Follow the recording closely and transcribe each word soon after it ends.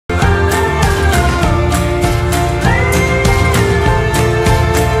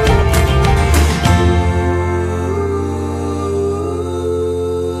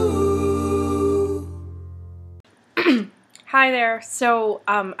Hi there. So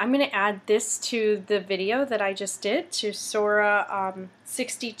I'm going to add this to the video that I just did to Surah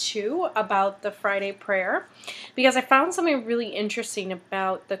 62 about the Friday prayer, because I found something really interesting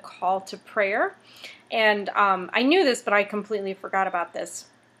about the call to prayer. And I knew this, but I completely forgot about this.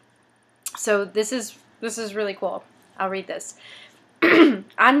 So this is really cool. I'll read this.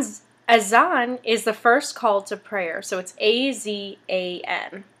 Azan is the first call to prayer, so it's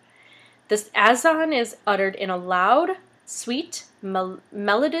A-Z-A-N. This azan is uttered in a loud, sweet,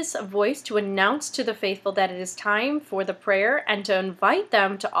 melodious voice to announce to the faithful that it is time for the prayer and to invite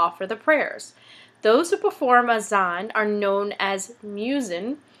them to offer the prayers. Those who perform azan are known as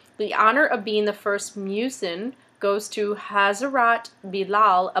muezzin. The honor of being the first muezzin goes to Hazrat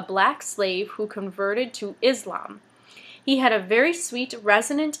Bilal, a black slave who converted to Islam. He had a very sweet,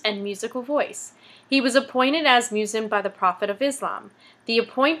 resonant, and musical voice. He was appointed as muezzin by the Prophet of Islam. The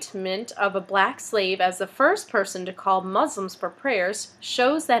appointment of a black slave as the first person to call Muslims for prayers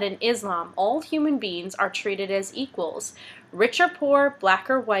shows that in Islam all human beings are treated as equals. Rich or poor, black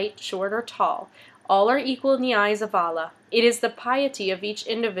or white, short or tall. All are equal in the eyes of Allah. It is the piety of each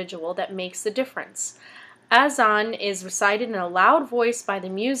individual that makes the difference. Azan is recited in a loud voice by the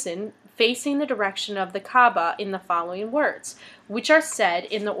muezzin, facing the direction of the Kaaba in the following words, which are said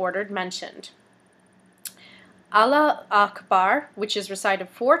in the order mentioned. Allah Akbar, which is recited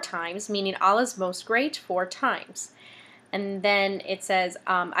 4 times, meaning Allah is most great 4 times. And then it says,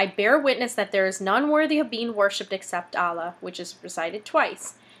 I bear witness that there is none worthy of being worshipped except Allah, which is recited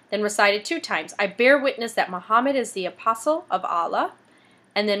twice. Then recited 2 times. I bear witness that Muhammad is the apostle of Allah,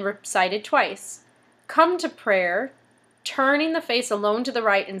 and then recited twice. Come to prayer, turning the face alone to the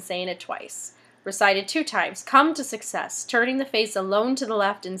right and saying it twice. Recited 2 times. Come to success, turning the face alone to the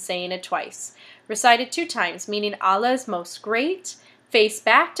left and saying it twice. Recited 2 times, meaning Allah is most great, face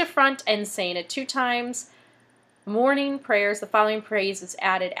back to front and saying it 2 times. Morning prayers, the following praise is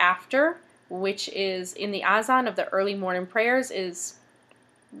added after, which is in the azan of the early morning prayers is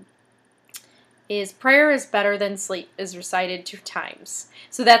prayer is better than sleep is recited 2 times.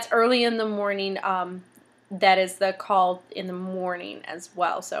 So that's early in the morning. That is the call in the morning as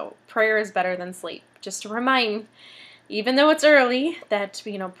well. So prayer is better than sleep. Just to remind, even though it's early, that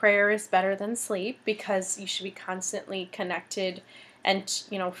prayer is better than sleep, because you should be constantly connected and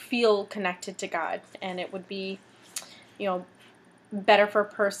feel connected to God, and it would be better for a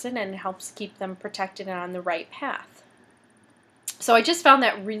person and helps keep them protected and on the right path. So I just found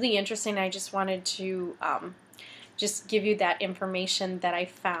that really interesting. I just wanted to just give you that information that I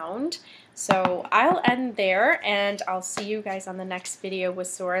found. So I'll end there, and I'll see you guys on the next video with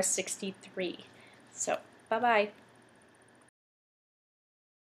Surah 63. So bye-bye.